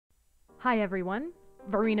Hi everyone,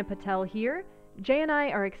 Varina Patel here. Jay and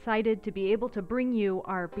I are excited to be able to bring you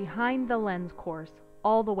our Behind the Lens course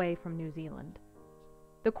all the way from New Zealand.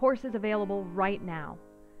 The course is available right now.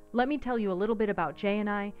 Let me tell you a little bit about Jay and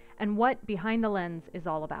I and what Behind the Lens is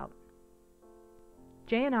all about.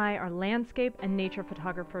 Jay and I are landscape and nature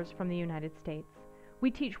photographers from the United States.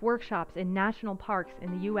 We teach workshops in national parks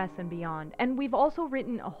in the US and beyond, and we've also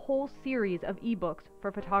written a whole series of ebooks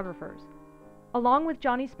for photographers. Along with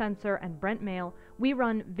Johnny Spencer and Brent Mail, we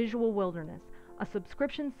run Visual Wilderness, a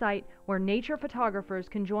subscription site where nature photographers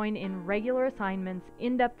can join in regular assignments,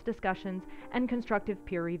 in-depth discussions, and constructive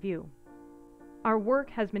peer review. Our work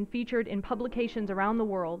has been featured in publications around the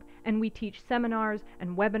world, and we teach seminars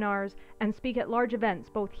and webinars and speak at large events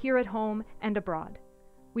both here at home and abroad.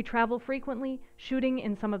 We travel frequently, shooting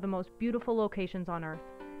in some of the most beautiful locations on Earth.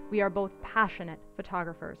 We are both passionate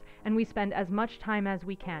photographers, and we spend as much time as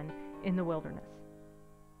we can in the wilderness.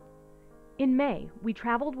 In May, we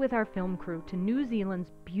traveled with our film crew to New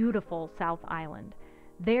Zealand's beautiful South Island.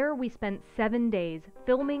 There we spent 7 days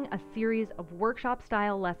filming a series of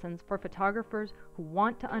workshop-style lessons for photographers who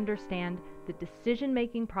want to understand the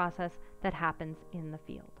decision-making process that happens in the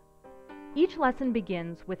field. Each lesson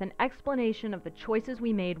begins with an explanation of the choices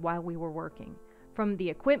we made while we were working, from the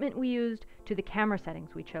equipment we used to the camera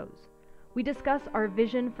settings we chose. We discuss our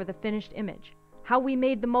vision for the finished image, how we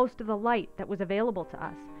made the most of the light that was available to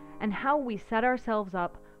us, and how we set ourselves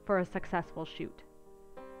up for a successful shoot.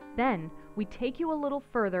 Then, we take you a little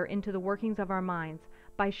further into the workings of our minds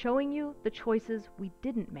by showing you the choices we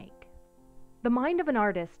didn't make. The mind of an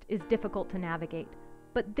artist is difficult to navigate,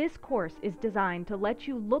 but this course is designed to let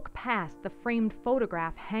you look past the framed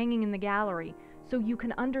photograph hanging in the gallery so you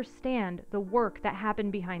can understand the work that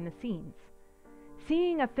happened behind the scenes.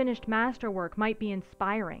 Seeing a finished masterwork might be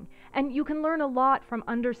inspiring, and you can learn a lot from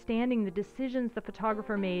understanding the decisions the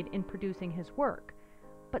photographer made in producing his work.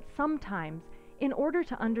 But sometimes, in order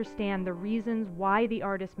to understand the reasons why the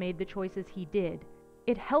artist made the choices he did,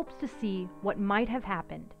 it helps to see what might have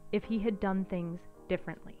happened if he had done things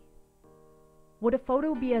differently. Would a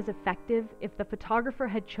photo be as effective if the photographer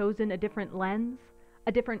had chosen a different lens,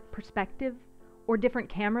 a different perspective, or different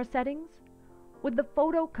camera settings? Would the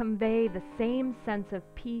photo convey the same sense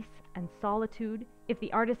of peace and solitude if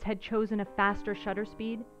the artist had chosen a faster shutter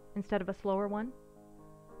speed instead of a slower one?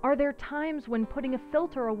 Are there times when putting a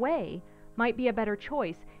filter away might be a better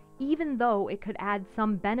choice, even though it could add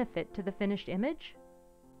some benefit to the finished image?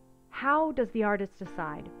 How does the artist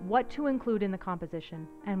decide what to include in the composition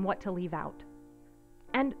and what to leave out?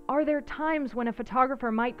 And are there times when a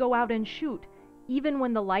photographer might go out and shoot, even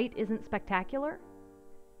when the light isn't spectacular?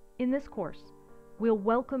 In this course, we'll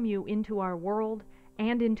welcome you into our world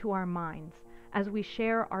and into our minds as we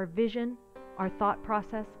share our vision, our thought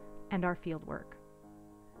process, and our fieldwork.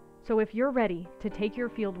 So if you're ready to take your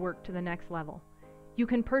fieldwork to the next level, you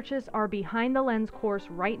can purchase our Behind the Lens course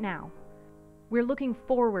right now. We're looking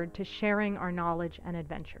forward to sharing our knowledge and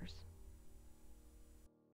adventures.